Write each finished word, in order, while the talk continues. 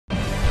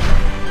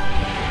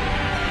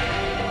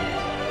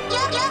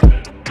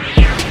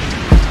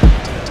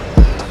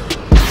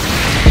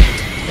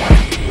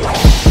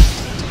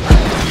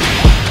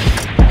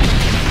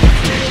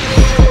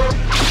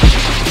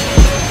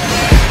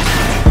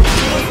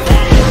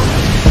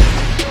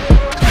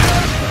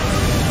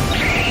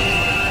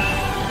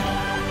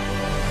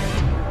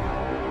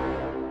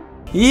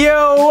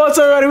Yo, what's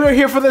up, everybody? We're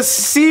here for the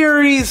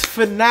series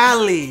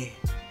finale.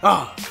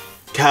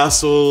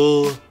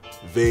 Castlevania.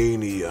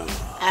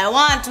 I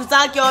want to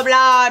suck your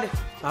blood.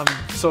 I'm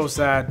so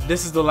sad.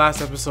 This is the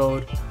last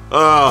episode.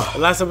 The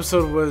last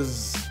episode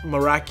was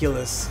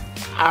miraculous.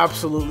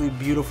 Absolutely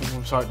beautiful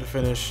from start to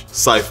finish.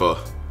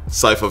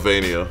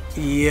 Cyphervania.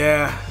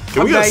 Yeah.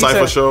 Can we get a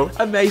Cypher show?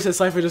 I'm mad you said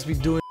Cypher just be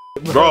doing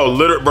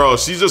Bro,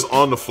 she's just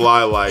on the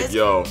fly like,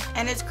 yo.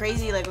 And it's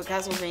crazy, like with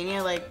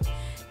Castlevania, like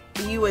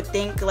you would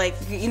think, like,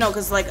 you know,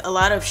 because like a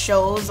lot of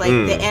shows, like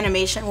the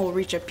animation will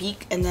reach a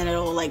peak and then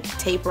it'll like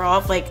taper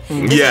off. Like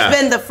this has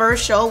been the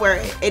first show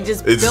where it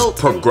just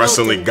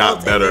progressively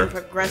got better.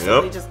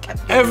 Progressively just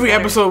kept every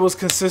better. episode was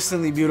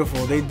consistently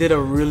beautiful. They did a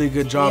really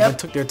good job and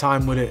took their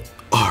time with it.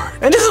 Art.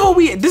 And this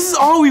is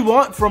all we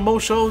want from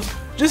most shows.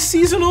 Just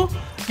seasonal.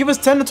 Give us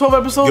 10 to 12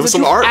 episodes Give us that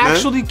some you art,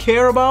 actually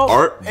care about.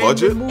 Art,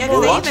 budget. Yeah,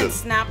 because they even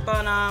snapped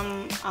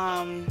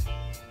on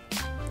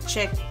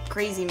chick,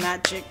 crazy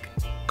mad chick.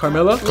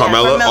 Carmilla?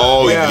 Carmilla?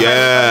 Oh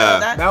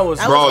yeah. That was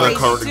bro.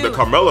 crazy The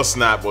Carmilla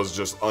snap was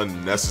just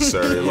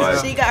unnecessary.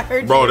 Like, she got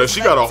her. bro,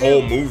 she got a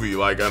whole movie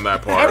like on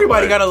that part.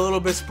 Everybody like, got a little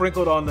bit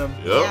sprinkled on them.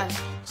 Yep. Yeah.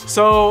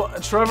 So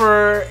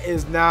Trevor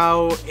is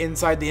now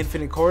inside the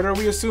Infinite Corridor,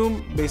 we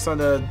assume, based on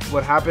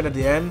what happened at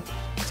the end.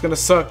 It's gonna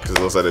suck. Because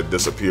it looks like it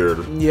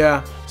disappeared.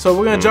 Yeah. So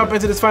we're gonna jump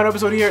into this final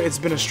episode here. It's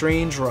been a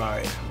strange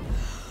ride.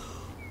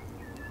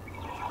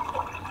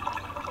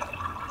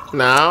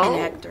 Now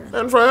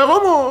and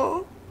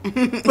forevermore.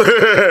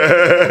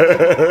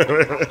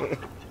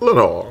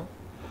 Little.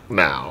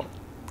 Now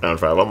and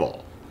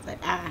forevermore. Like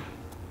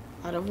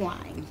out of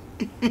wine.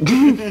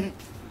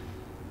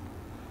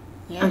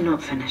 Yeah. I'm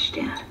not finished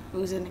yet.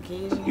 Who's in the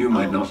cage? You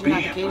might not be,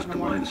 the but the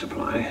wine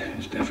supply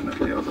is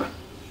definitely over.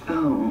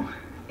 Oh,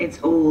 it's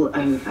all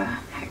over,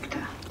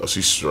 Hector. Oh,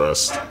 she's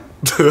stressed.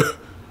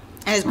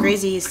 And it's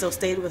crazy he still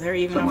stayed with her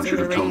even Someone after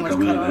should the have ring told was cut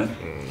Camilla off.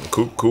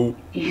 that. Cool.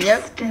 You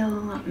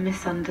still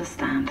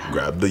misunderstand her.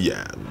 Grab the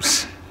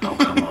yams. Oh,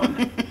 come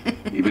on.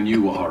 Even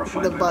you were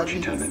horrified The by what she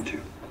buttons. turned into.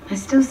 I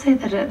still say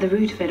that at the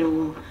root of it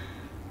all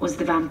was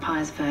the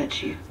vampire's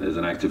virtue. There's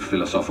an act of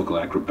philosophical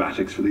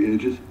acrobatics for the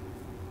ages.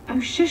 Oh,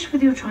 shush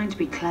with your trying to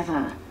be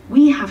clever.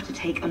 We have to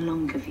take a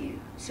longer view,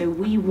 so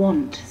we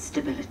want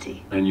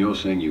stability. And you're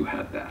saying you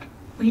had that.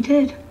 We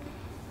did.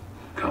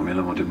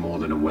 Carmilla wanted more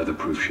than a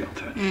weatherproof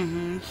shelter.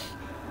 In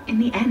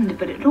the end,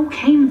 but it all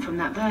came from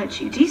that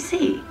virtue. Do you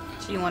see?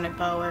 She wanted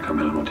power.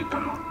 Carmilla wanted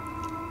power.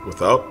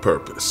 Without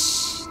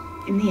purpose.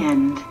 In the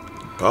end,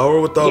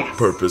 Power without Yes.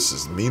 purpose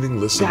is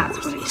meaningless and that's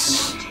what it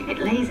worthless. turns into. It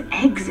lays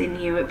eggs in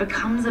you. It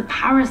becomes a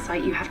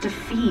parasite you have to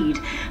feed.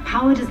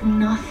 Power does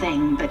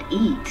nothing but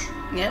eat.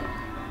 Yep.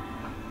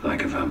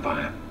 Like a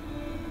vampire.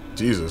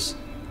 Jesus.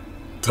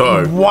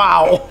 Doug.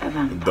 Wow. A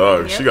vampire.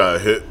 Doug, she got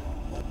hit.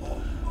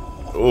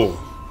 Oh.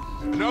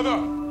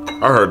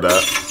 I heard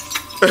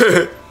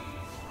that.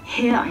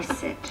 Here I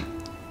sit,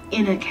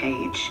 in a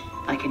cage,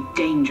 like a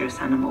dangerous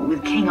animal,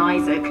 with King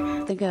Isaac,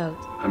 the goat.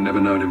 I've never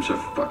known him so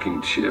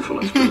fucking cheerful.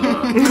 It's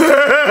bizarre.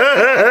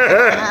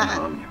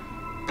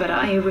 But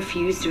I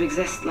refuse to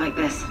exist like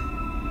this.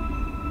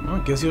 Well,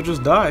 I guess you'll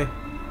just die.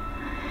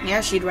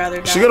 Yeah, she'd rather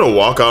die. She gonna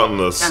walk out in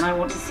this. And I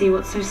want to see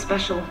what's so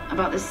special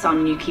about this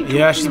son you keep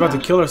Yeah, talking she's about to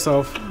kill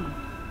herself.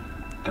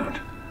 Don't.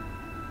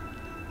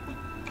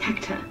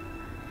 Hector,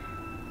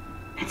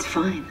 it's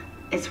fine.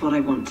 It's what I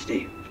want to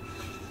do.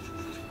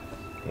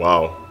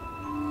 Wow.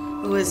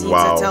 Who is he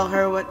Wow. to tell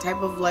her what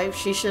type of life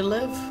she should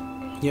live?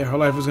 Yeah, her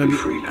life was gonna Be be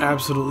free now.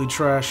 absolutely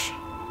trash.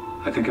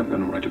 I think I'm going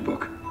to write a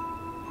book.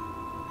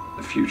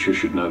 The future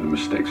should know the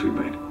mistakes we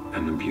made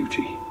and the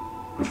beauty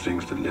of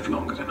things that live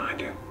longer than I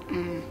do.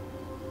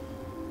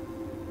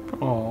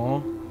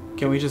 Aw.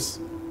 Can we just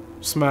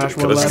smash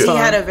Can one I last skip- He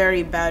had time? a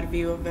very bad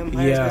view of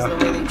vampires because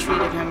the way they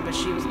treated him, but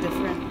she was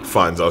different.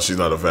 Finds out she's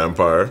not a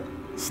vampire.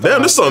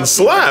 Damn, this son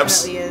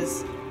slaps. Definitely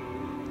is.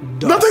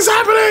 Nothing's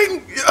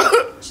happening.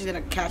 She's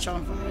gonna catch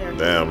on fire.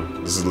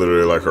 Damn, this is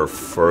literally like her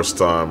first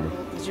time.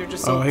 'Cause you're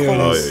just so Oh, here cold.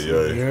 it Oh, is.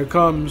 yeah. Here it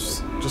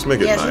comes. Just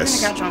make it Yeah, nice.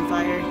 she's gonna catch on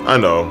fire. I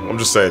know. I'm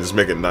just saying, just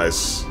make it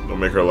nice. Don't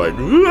make her like.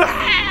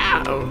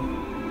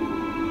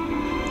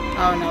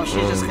 Oh no,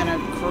 she's just gonna.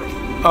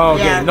 Oh,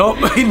 okay. Yeah. Nope.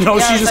 No,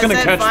 Yeah, she's just I gonna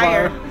said catch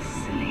fire.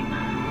 Silly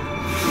man.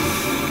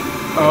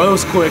 Oh, it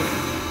was quick.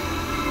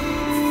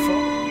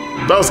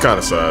 That was kind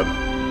of sad.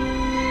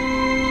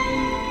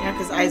 Yeah,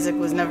 because Isaac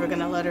was never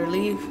gonna let her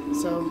leave,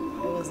 so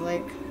it was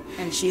like,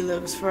 and she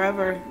lives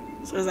forever.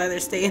 So it's either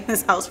stay in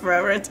this house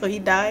forever until he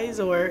dies,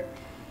 or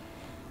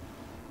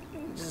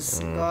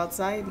just go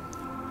outside.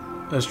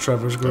 That's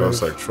Trevor's That grave.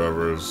 was like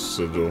Trevor's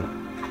sigil.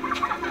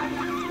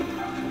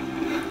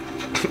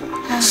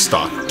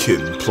 Stock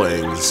kid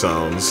playing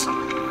sounds.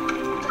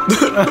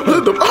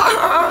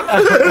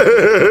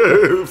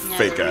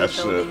 Fake ass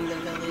shit. Rebuilding the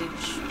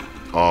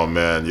village. Oh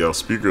man, yo,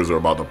 speakers are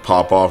about to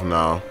pop off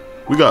now.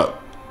 We got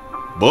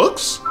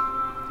books?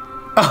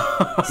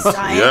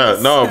 Science. Yeah,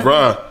 no,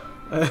 bruh.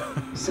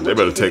 So They what do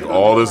better you think take about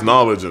all that? this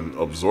knowledge and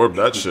absorb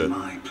that shit.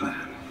 My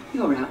plan.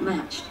 You're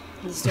outmatched.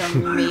 He's still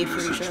made No for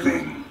each such other.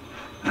 thing.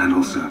 And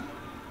also,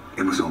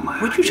 It was all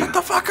my Would you shut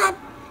the fuck up?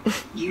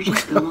 You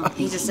just go on.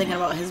 He's just thinking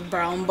about his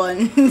brown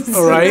buns.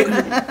 All right.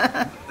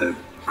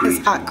 His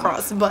hot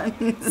cross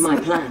buns. My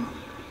plan.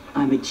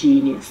 I'm a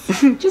genius.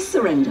 Just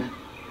surrender.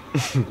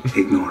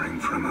 Ignoring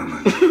for a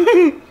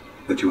moment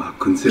that you are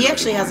considering. He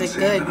actually has it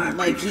good.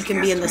 Like, he can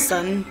be in the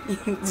sun.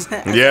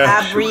 Yeah.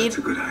 Half-breed. It's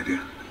a good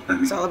idea.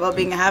 It's all about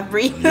being a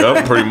half-breed.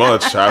 Yep, pretty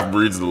much. Half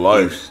breeds the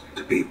life.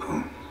 To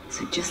people.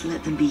 So just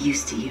let them be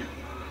used to you.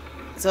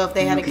 So if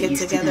they had a Look at kid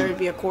used to together, them. it'd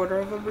be a quarter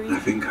of a breed. I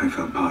think I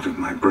felt part of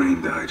my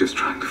brain die just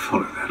trying to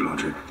follow that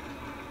logic.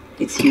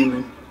 It's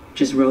human.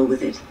 Just roll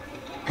with it.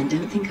 And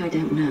don't think I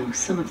don't know.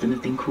 Some of them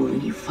have been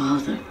calling you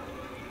father.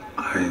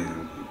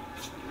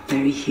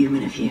 Very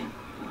human of you.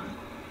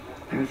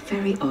 They're a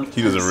very odd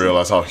He doesn't person.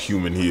 realize how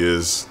human he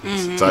is.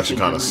 It's actually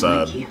kind of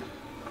sad. Like you.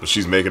 But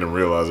she's making him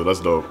realize it. That's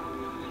dope.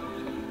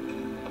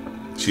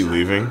 She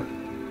leaving?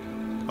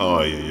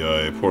 Oh,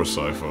 yeah. Poor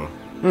Cypher.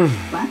 But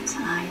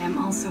I am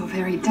also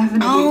very definitely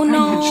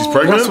pregnant. She's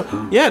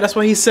pregnant? Yeah, that's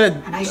why he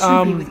said And I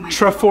should be with my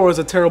Trefor is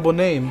a terrible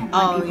name. My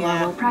Oh, people are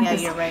yeah. well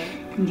practiced Yeah, you're right.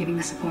 in giving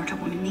the support a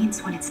woman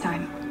needs when it's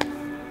time.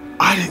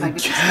 I Like didn't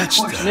it's just catch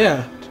a horse. that.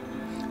 Yeah.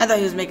 I thought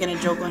he was making a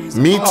joke on his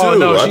Me too. Oh,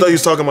 no, I she- thought he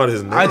was talking about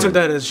his name. I took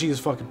that as she is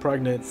fucking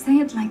pregnant. Say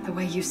it like the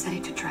way you said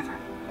it to Trevor.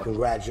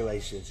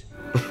 Congratulations.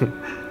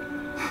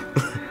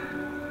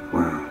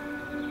 Well,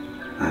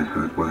 I've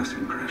heard worse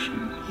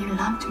impressions. He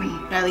loved me.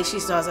 At least she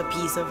still has a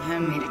piece of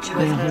him. Made a with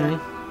child. her.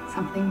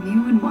 Something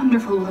new and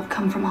wonderful will have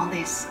come from all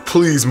this.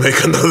 Please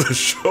make another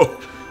show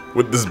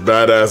with this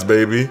badass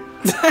baby.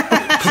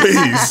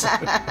 Please.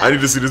 I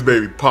need to see this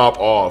baby pop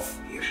off.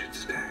 You should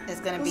stay.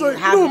 It's gonna be like,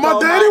 half you know what my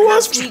Belmont, daddy half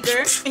was?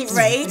 Speaker,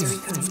 right?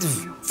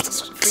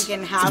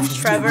 Freaking half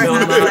Trevor,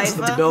 half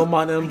Lifa.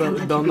 Belmont and Can't let you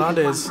be Belmont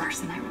the one is.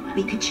 person I rely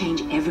We could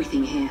change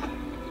everything here.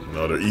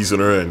 No, they're easing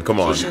her in. Come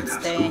on. She should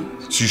stay.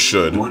 She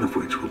should. One of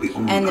which will be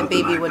all And the about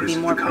baby life would be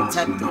versus more the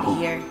castle and protected the whole.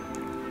 here.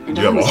 And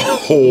You have I a was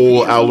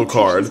whole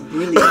Alucard.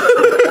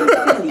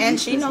 brilliant. And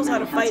she knows how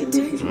to fight,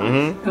 too.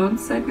 Don't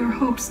set your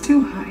hopes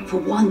too high. For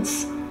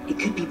once, it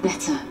could be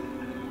better.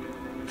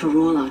 For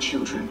all our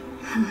children.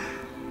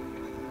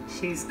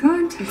 She's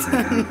good.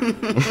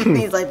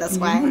 He's like, that's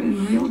You're why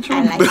in real I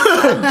trouble. like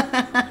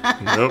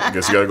it. Yep,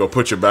 guess you gotta go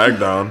put your bag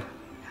down.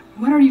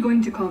 What are you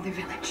going to call the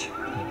village?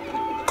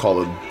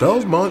 Call it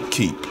Belmont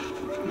Keep.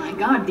 My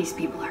God, these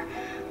people are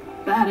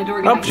bad at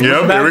organizing.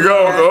 Yep, here we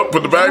go. Oh,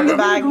 put the bag I'm down.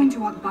 bag. going to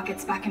walk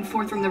buckets back and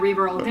forth from the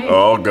river all day.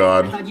 Oh, I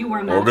God. thought you were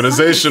a mad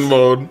Organization scientist.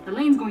 mode. The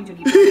lane's going to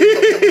need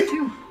buckets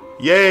too.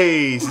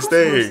 Yay, she's Whose horse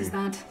is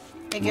staying. that?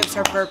 It gives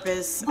her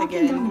purpose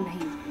Walking down again. the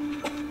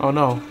lane. Oh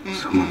no.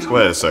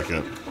 Wait a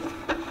second.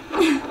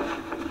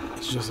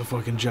 It's just a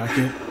fucking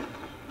jacket.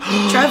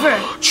 Trevor.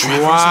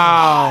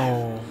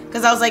 Wow.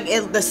 Because I was like,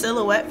 the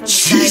silhouette from the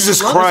Jesus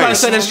side. That's why I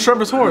Christ. said it's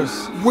Trevor's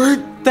horse. Where?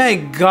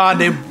 Thank God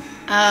they.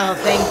 Oh,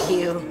 thank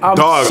you. I'm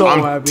Dog, so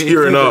I'm happy.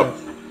 tearing up.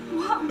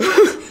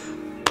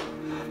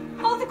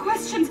 All the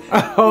questions.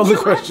 All the You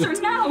questions.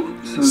 answer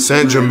now.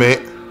 Saint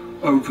Germain.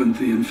 Opened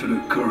the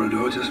infinite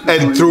corridor just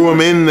And threw him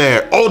in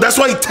there. Oh, that's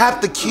why he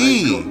tapped the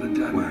key.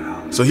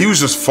 So he was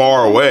just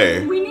far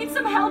away. We need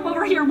some help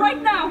over here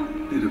right now.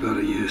 Need about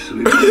a year's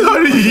sleep.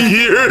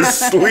 Years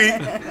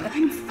sleep.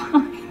 I'm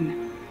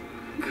fine.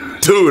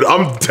 Dude,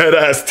 I'm dead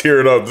ass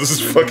tearing up. This is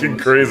fucking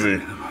crazy.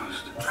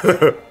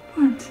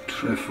 What?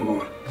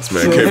 Trevor. This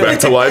man came back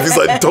to life. He's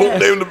like, don't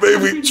name the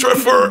baby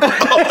Trevor.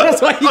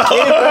 That's why he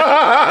came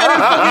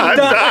back.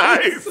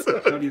 Nice.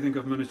 How do you think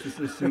I've managed to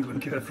stay single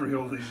and carefree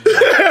all these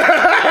years?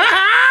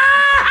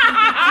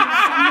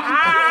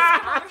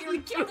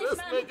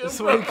 That's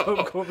why he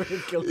come over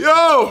and kill him.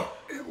 Yo.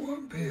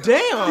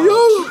 Damn.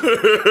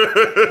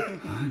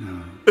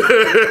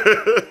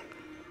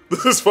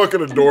 This is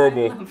fucking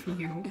adorable.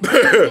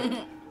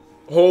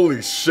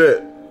 Holy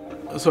shit.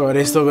 So are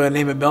they still gonna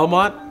name it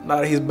Belmont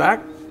now that he's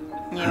back?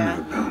 Yeah.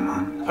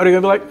 Belmont. Are they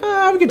gonna be like,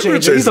 we can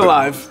change it. He's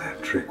alive.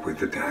 That trick with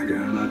the dagger.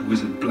 That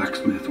wizard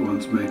blacksmith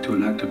once made to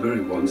enact a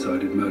very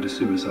one-sided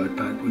murder-suicide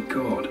pact with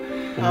God.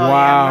 Oh,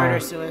 Wow. yeah,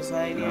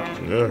 murder-suicide, yeah.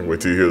 Yeah,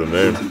 wait till you hear the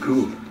name. What's it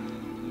called?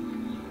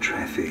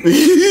 Treffy.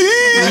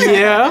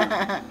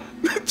 Yeah.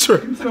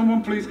 Can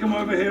someone please come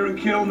over here and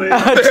kill me?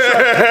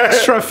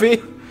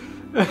 Truffy.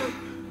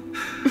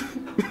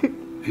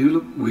 You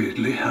look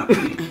weirdly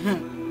happy.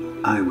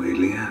 I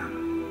weirdly am.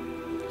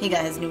 He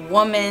got his new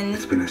woman.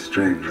 It's been a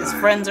strange His ride.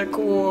 friends are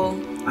cool.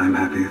 I'm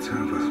happy it's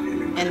over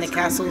feeling. And the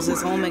castle's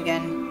his home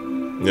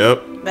again.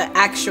 Yep. But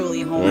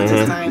actually home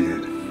this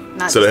time.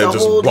 Not So they're just a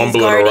just hold he's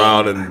bumbling guarding.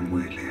 around and I'm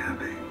weirdly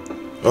happy.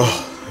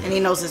 And he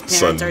knows his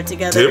son, parents are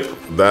together. dip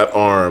that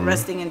arm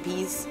Resting in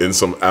peace. in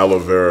some aloe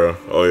vera.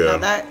 Oh No, yeah.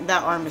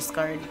 that arm is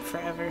scarred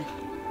forever.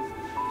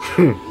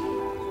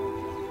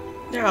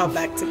 They're all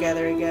back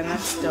together again.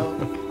 That's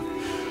dope.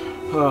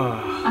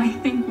 I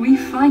think we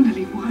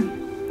finally won.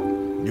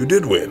 You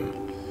did win.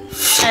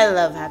 I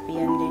love happy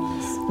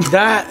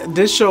endings.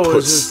 This show is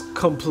Puss. just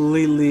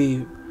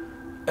completely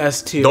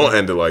S tier. Don't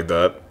end it like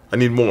that. I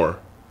need more.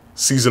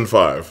 Season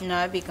 5. No,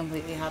 I'd be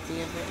completely happy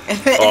if it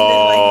ended like that.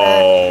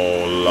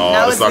 Oh, Lord.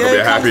 Now It's not going to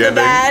be a happy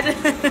ending.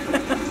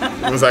 ending.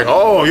 It was like,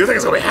 oh, you think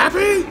it's gonna be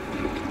happy?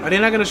 Are they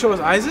not gonna show us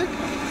Isaac?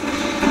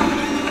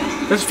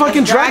 There's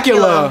fucking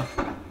Dracula.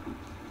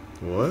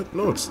 What?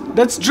 No, it's...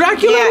 That's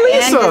Dracula and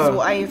Lisa. And his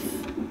wife.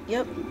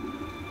 Yep.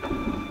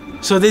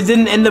 So they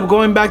didn't end up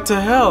going back to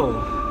hell.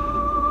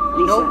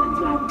 Lisa and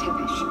Vlad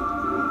Tepish.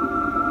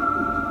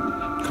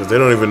 Because they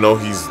don't even know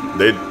he's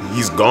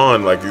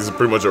gone. Like, he's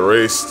pretty much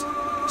erased.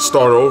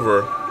 Start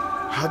over.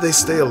 How'd they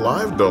stay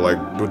alive, though? Like,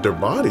 with their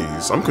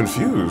bodies? I'm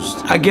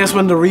confused. I guess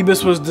when the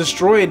Rebus was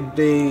destroyed,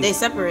 they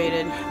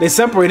separated. They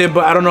separated,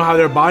 but I don't know how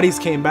their bodies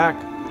came back.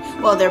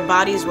 Well, their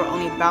bodies were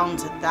only bound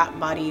to that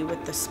body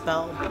with the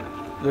spell.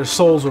 Their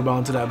souls were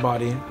bound to that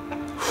body.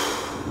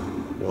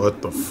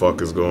 What the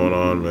fuck is going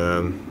on,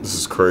 man? This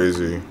is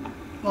crazy.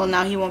 Well,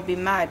 now he won't be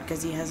mad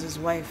because he has his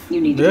wife.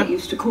 You need to get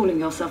used to calling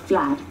yourself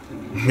Vlad.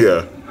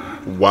 Yeah.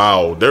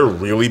 Wow, they're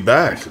really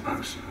back.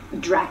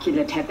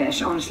 Dracula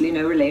Tepesh, honestly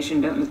no relation,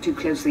 don't look too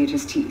closely at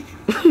his teeth.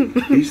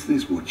 Is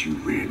this what you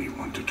really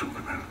want to talk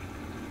about?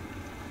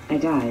 I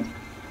died.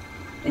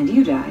 And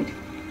you died.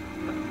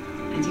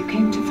 And you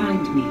came to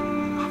find me.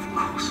 Of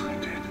course I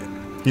did.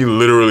 He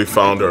literally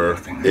found her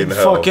in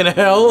hell. Fucking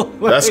hell.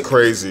 That's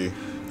crazy.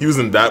 He was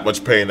in that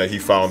much pain that he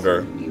found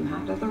her. You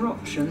had other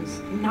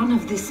options. None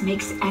of this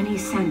makes any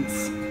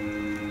sense.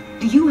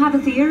 Do you have a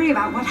theory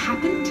about what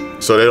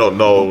happened? So they don't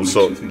know.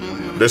 So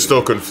they're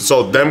still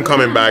so them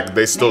coming back,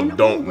 they still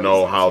don't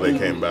know how they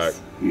came back.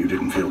 You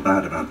didn't feel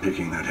bad about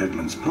picking that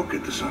headman's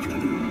pocket this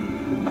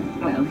afternoon.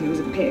 Well, he was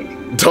a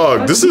pig.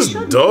 Dog, this is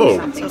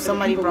dope. So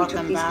somebody brought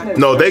them back.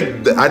 No,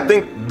 I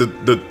think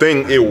the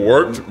thing, it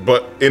worked,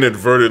 but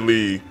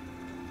inadvertently.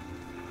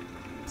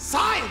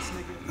 Science,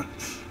 nigga.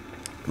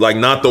 Like,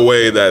 not the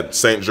way that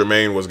Saint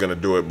Germain was gonna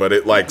do it, but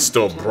it like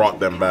still brought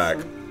them back.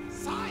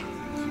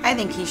 I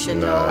think he should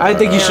know. I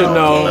think he should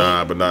know.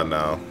 Nah, but not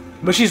now.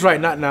 But she's right,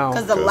 not now.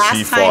 Because the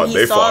last time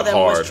he saw them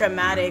was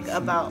traumatic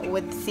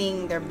with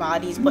seeing their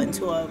bodies put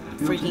into a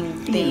freaking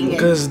thing.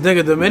 Because,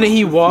 nigga, the minute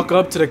he walk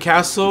up to the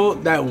castle,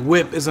 that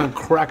whip is gonna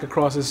crack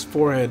across his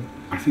forehead.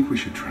 I think we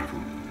should travel.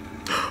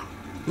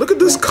 Look at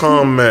this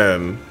calm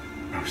man.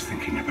 I was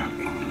thinking about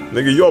England.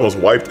 Nigga, you almost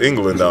wiped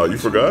England out. You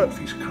forgot?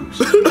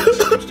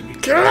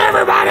 Kill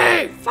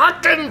everybody!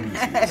 Fucking!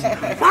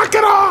 Fuck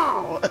it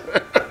all!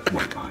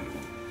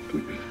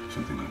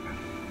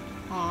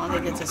 Oh, they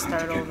get to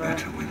start over.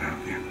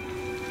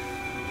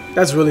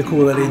 That's really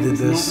cool that they did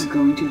this. Never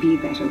going to be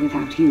better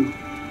without you.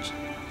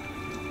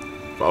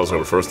 If I was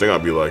gonna, the first thing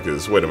I'd be like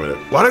is, wait a minute,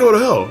 why'd I go to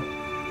hell?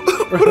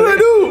 What did I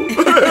do?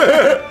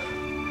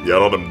 You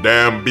got all them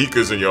damn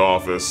beakers in your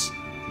office.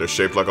 They're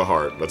shaped like a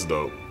heart. That's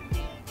dope.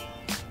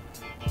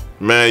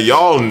 Man,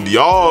 y'all,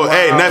 wow.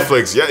 Hey,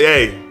 Netflix, yeah,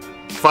 hey,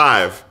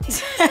 5.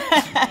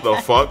 The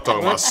fuck?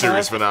 Talking about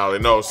series finale.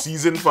 No,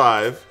 season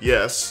 5,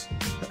 yes.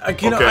 I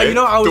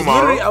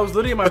was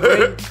literally in my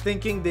brain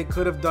thinking they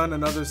could have done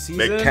another season.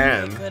 They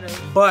can.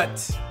 But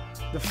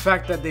the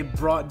fact that they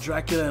brought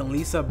Dracula and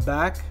Lisa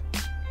back,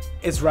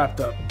 it's wrapped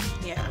up.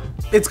 Yeah.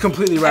 It's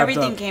completely wrapped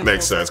Everything up. came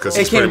Makes sense, because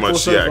he's pretty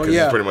much, he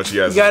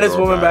got his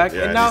woman back.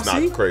 Yeah, and now, he's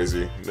not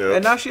crazy. Yep.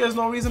 And now she has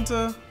no reason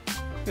to,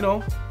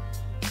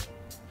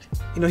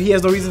 he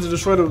has no reason to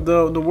destroy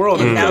the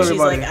world. And now she's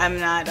like, I'm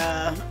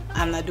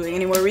not doing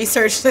any more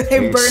research. So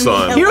they burned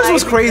me. Here's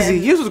what's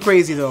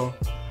crazy though.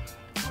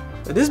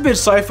 This bitch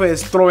Cypher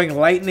is throwing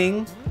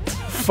lightning,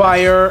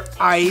 fire,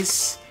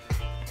 ice,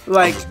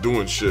 like just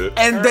doing shit.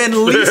 And then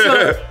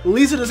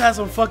Lisa just has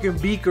some fucking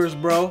beakers,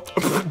 bro.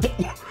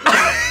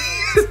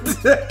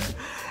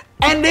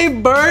 And they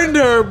burned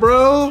her,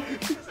 bro.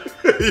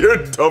 You're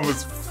dumb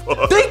as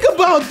fuck. Think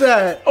about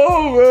that.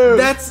 Oh man,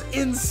 that's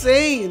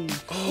insane.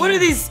 What are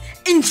these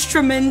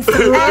instruments?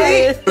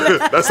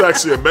 That's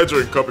actually a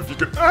measuring cup. If you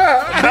could,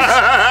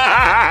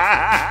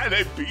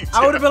 they beat you.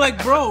 I would have been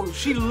like, bro,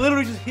 she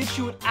literally just hit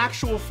you with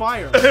actual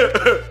fire.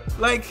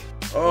 Like,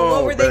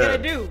 what were they gonna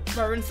do?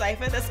 Burn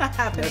Cypher? That's not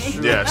happening.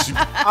 Yeah,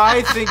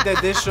 I think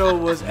that this show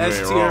was S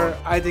tier.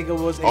 I think it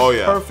was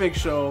a perfect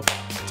show.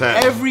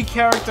 10. Every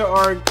character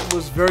arc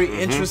was very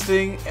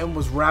interesting and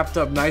was wrapped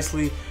up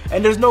nicely.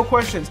 And there's no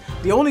questions.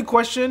 The only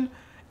question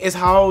is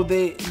how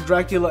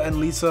Dracula and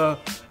Lisa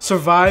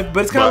survived.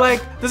 But it's kind of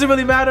like, does it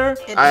really matter?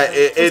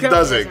 It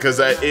doesn't, because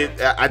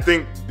I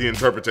think the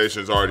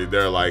interpretation is already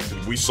there. Like,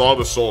 we saw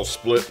the soul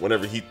split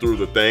whenever he threw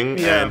the thing,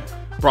 and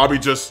probably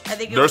just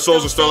their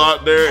souls are still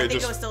out there. I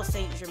think it was still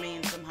Saint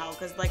Germain somehow,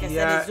 because like I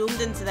said, it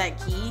zoomed into that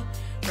key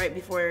right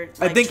before.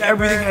 Like, I think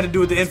Trevor everything had to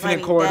do with the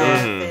infinite corridor.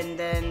 And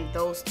then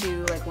those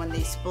two, like when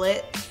they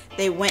split,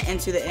 they went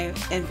into the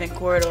infinite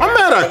corridor. I'm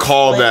mad I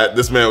called that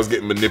this man was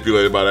getting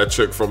manipulated by that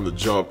chick from the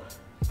jump.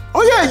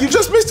 Oh yeah, you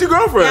just missed your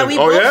girlfriend.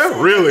 Yeah,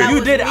 really?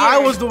 You did. Weird. I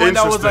was the one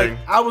that was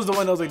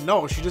like,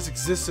 no, she just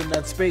exists in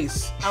that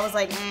space. I was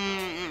like,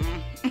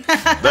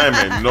 That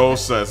made no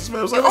sense. This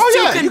man was like,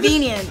 too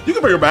convenient. You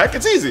can bring her back.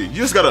 It's easy. You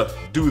just gotta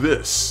do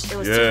this. It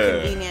was too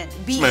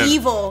convenient. Be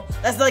evil.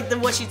 That's like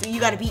you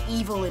gotta be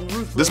evil and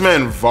ruthless. This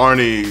man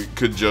Varney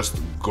could just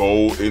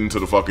go into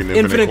the fucking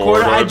infinite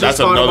corridor. I just That's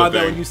thought another about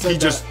thing. that when you said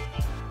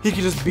he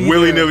could just be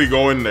willy-nilly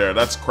go in there.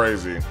 That's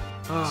crazy.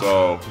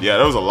 So yeah,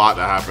 there was a lot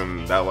that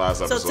happened that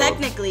last episode. So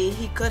technically,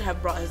 he could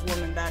have brought his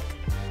woman back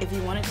if he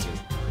wanted to.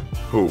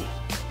 Who?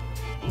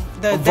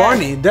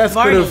 Varney. Death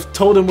could have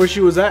told him where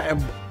she was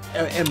at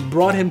and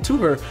brought him to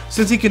her,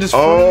 since he can just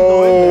freely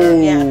go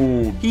in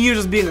there. Yeah. He was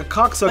just being a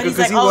cocksucker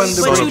because he wanted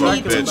to bring bring her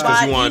back.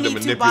 because he wanted to two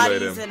manipulate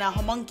bodies him. and a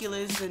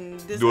homunculus and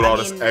this, doing all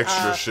this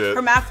extra shit.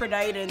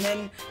 Hermaphrodite, and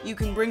then you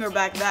can bring her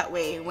back that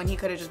way when he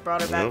could have just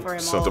brought her back for him.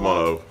 Sent him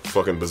on a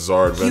fucking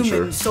bizarre adventure.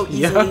 Human, so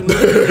easily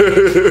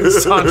manipulated.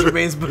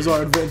 Saint-Germain's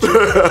bizarre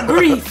adventure.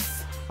 Grief.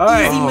 All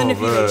right. Easy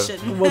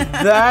manipulation. Well,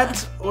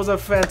 that was a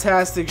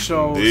fantastic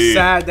show. Indeed.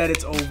 Sad that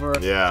it's over.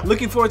 Yeah.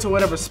 Looking forward to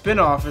whatever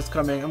spin-off is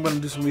coming. I'm going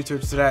to do some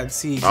research to that and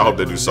see. I hope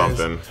they do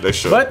something. They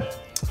should. But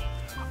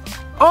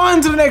on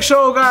to the next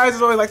show, guys.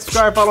 As always, like,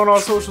 subscribe, follow on all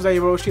socials at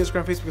YaBoyRoshi,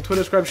 Instagram, Facebook, and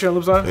Twitter. Subscribe, share,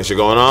 and on. Ain't shit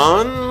going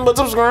on, but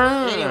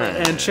subscribe.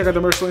 And check out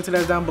the merch link to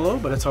that down below.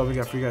 But that's all we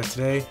got for you guys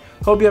today.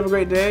 Hope you have a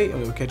great day,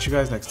 and we'll catch you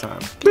guys next time.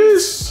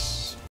 Peace.